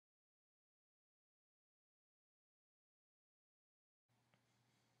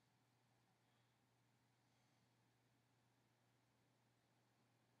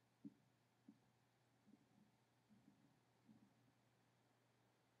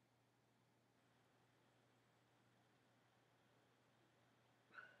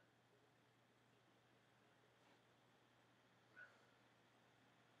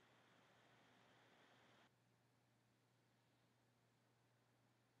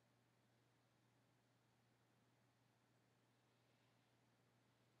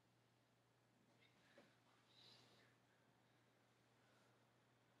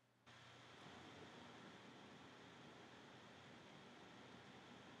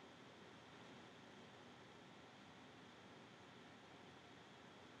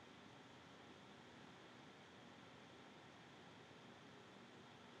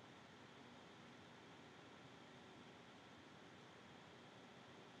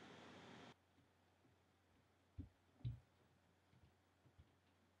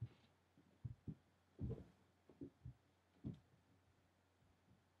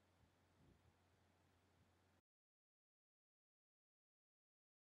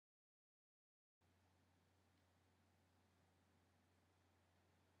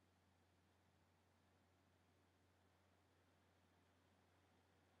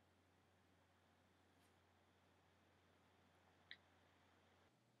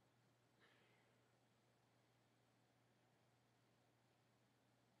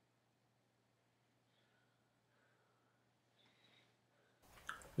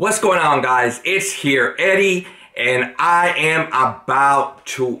What's going on, guys? It's here, Eddie, and I am about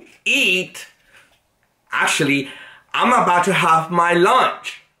to eat. Actually, I'm about to have my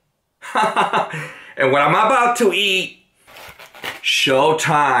lunch. And what I'm about to eat,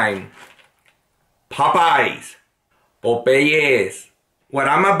 showtime. Popeyes. Popeyes. What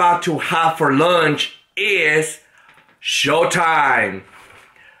I'm about to have for lunch is showtime.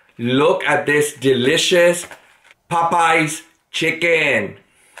 Look at this delicious Popeyes chicken.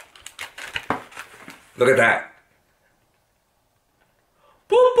 Look at that.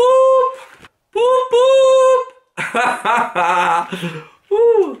 Boop, boop. Boop,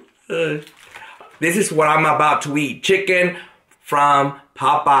 boop. This is what I'm about to eat. Chicken from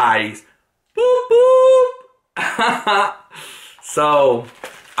Popeyes. Boop, boop. So,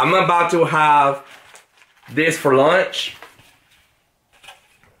 I'm about to have this for lunch.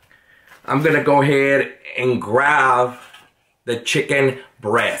 I'm gonna go ahead and grab the chicken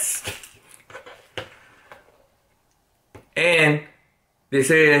breast. And this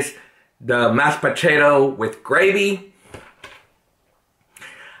is the mashed potato with gravy.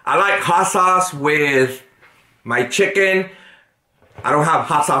 I like hot sauce with my chicken. I don't have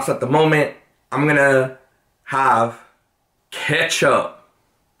hot sauce at the moment. I'm gonna have ketchup.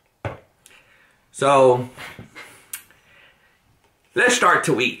 So, let's start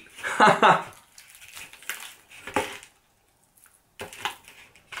to eat.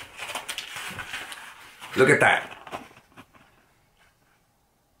 Look at that.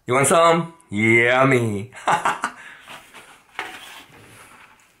 You want some? Yummy.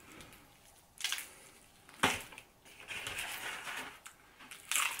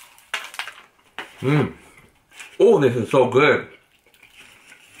 Oh, this is so good.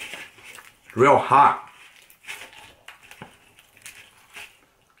 Real hot.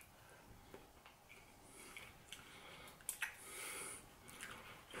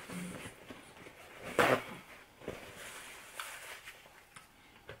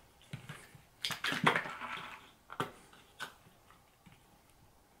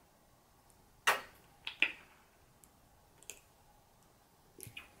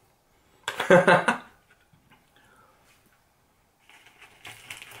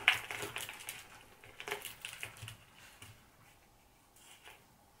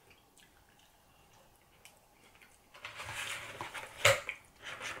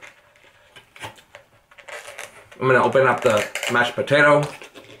 I'm gonna open up the mashed potato.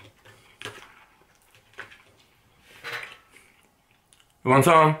 You want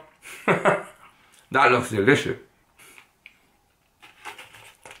some? That looks delicious.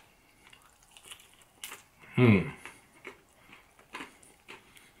 You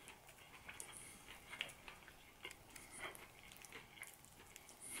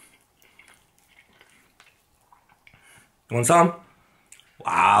want some?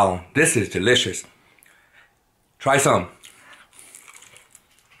 Wow, this is delicious. Try some.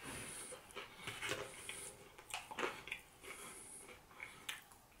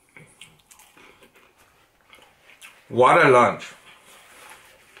 What a lunch.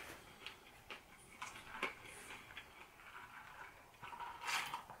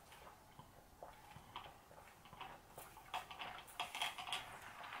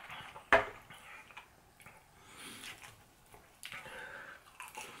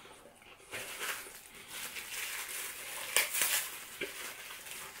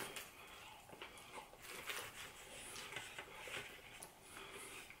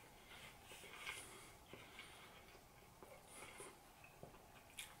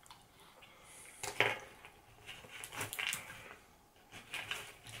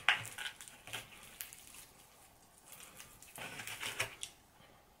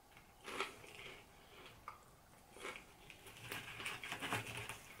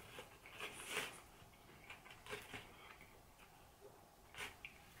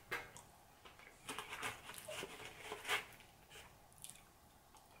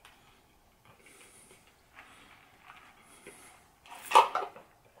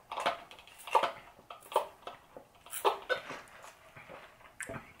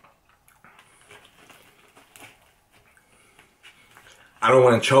 I don't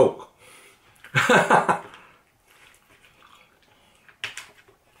want to choke.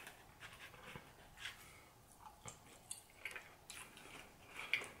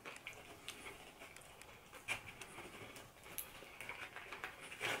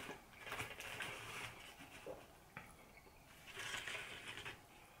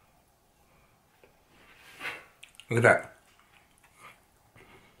 Look at that.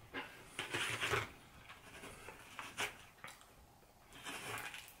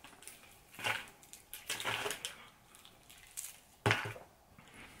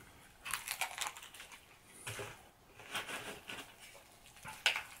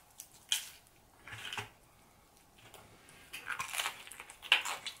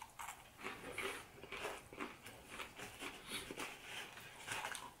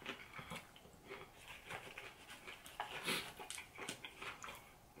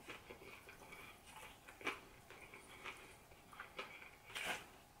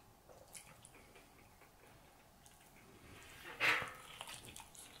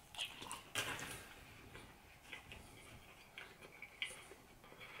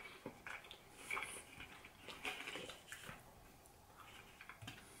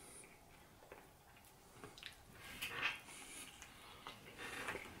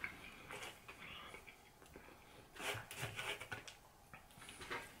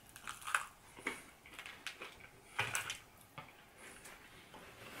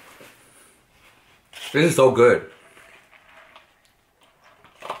 This is so good.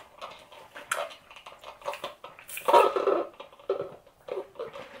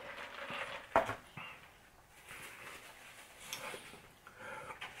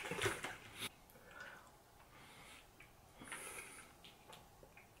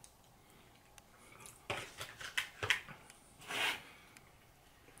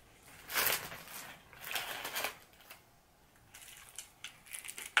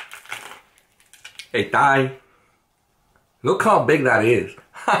 Hey, Thai. Look how big that is.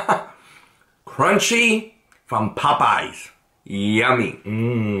 Crunchy from Popeyes. Yummy.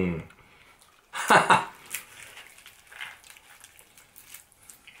 Mmm.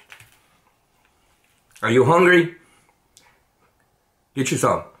 Are you hungry? Get you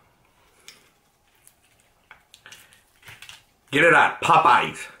some. Get it at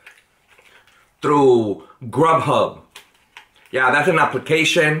Popeyes through Grubhub. Yeah, that's an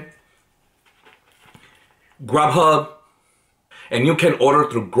application. Grubhub. And you can order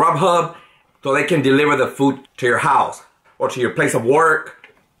through Grubhub so they can deliver the food to your house or to your place of work.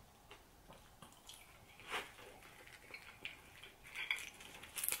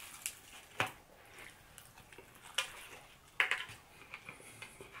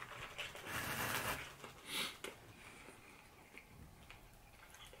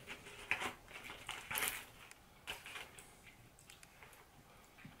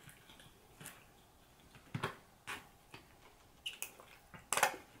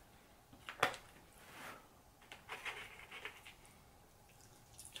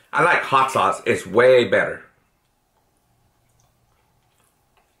 I like hot sauce. It's way better.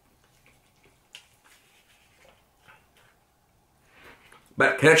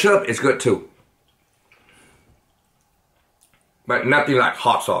 But ketchup is good too. But nothing like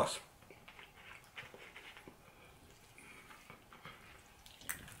hot sauce.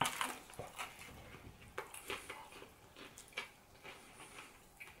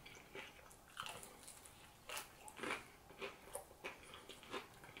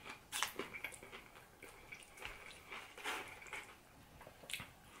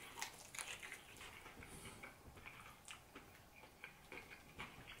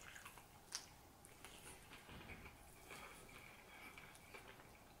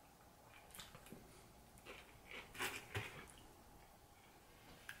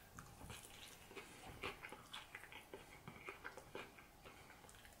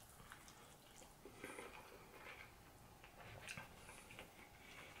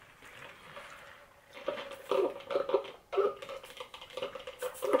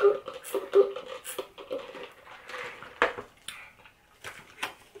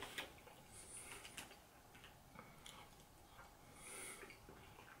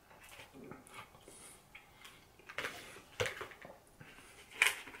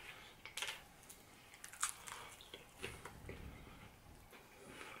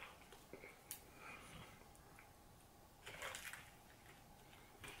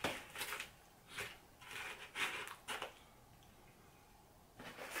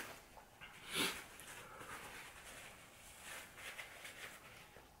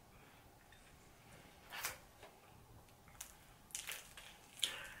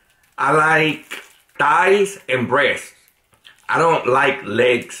 I like thighs and breasts. I don't like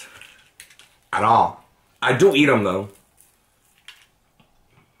legs at all. I do eat them though.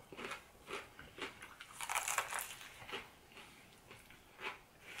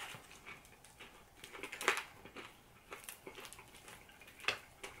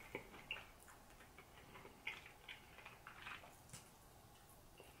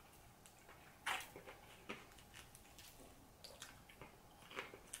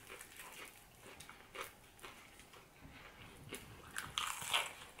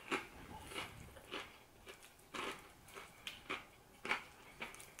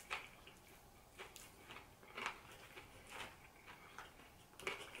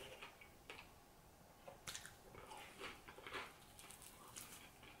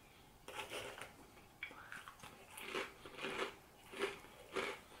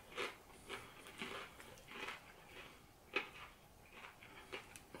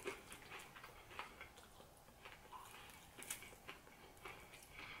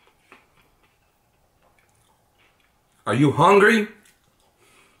 Are you hungry?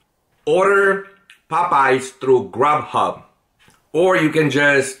 Order Popeyes through Grubhub. Or you can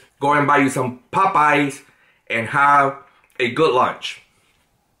just go and buy you some Popeyes and have a good lunch.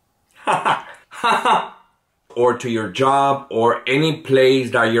 Or to your job or any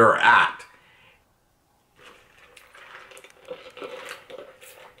place that you're at.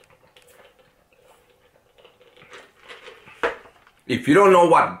 If you don't know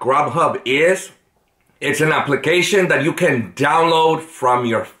what Grubhub is, It's an application that you can download from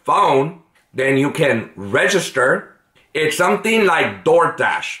your phone. Then you can register. It's something like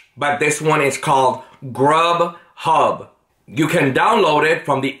DoorDash, but this one is called Grubhub. You can download it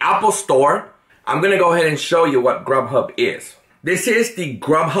from the Apple Store. I'm going to go ahead and show you what Grubhub is. This is the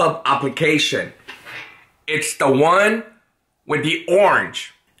Grubhub application. It's the one with the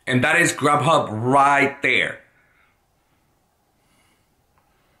orange, and that is Grubhub right there.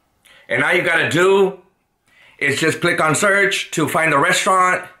 And all you got to do is just click on search to find the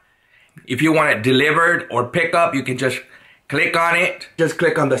restaurant. If you want it delivered or pick up, you can just click on it. Just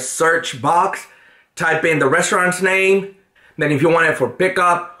click on the search box, type in the restaurant's name. Then if you want it for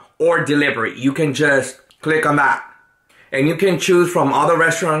pickup or delivery, you can just click on that. And you can choose from all the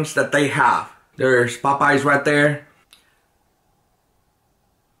restaurants that they have. There's Popeyes right there.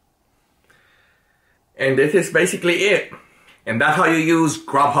 And this is basically it. And that's how you use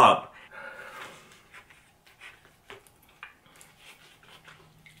Grubhub.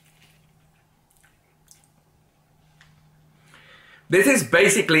 This is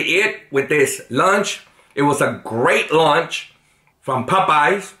basically it with this lunch. It was a great lunch from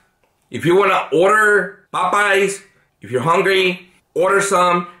Popeyes. If you want to order Popeyes, if you're hungry, order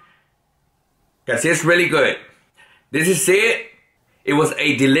some, because it's really good. This is it. It was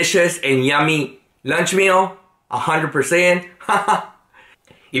a delicious and yummy lunch meal, 100%.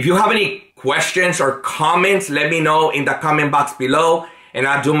 If you have any questions or comments, let me know in the comment box below, and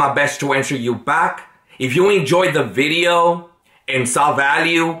I'll do my best to answer you back. If you enjoyed the video and saw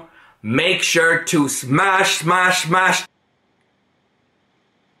value, make sure to smash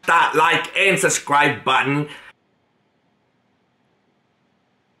that like and subscribe button.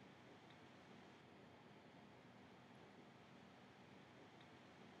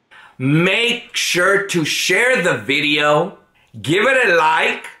 Make sure to share the video, give it a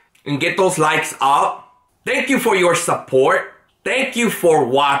like, and get those likes up. Thank you for your support. Thank you for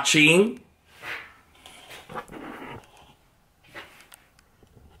watching.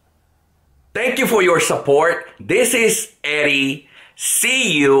 Thank you for your support. This is Eddie.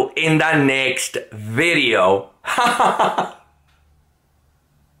 See you in the next video.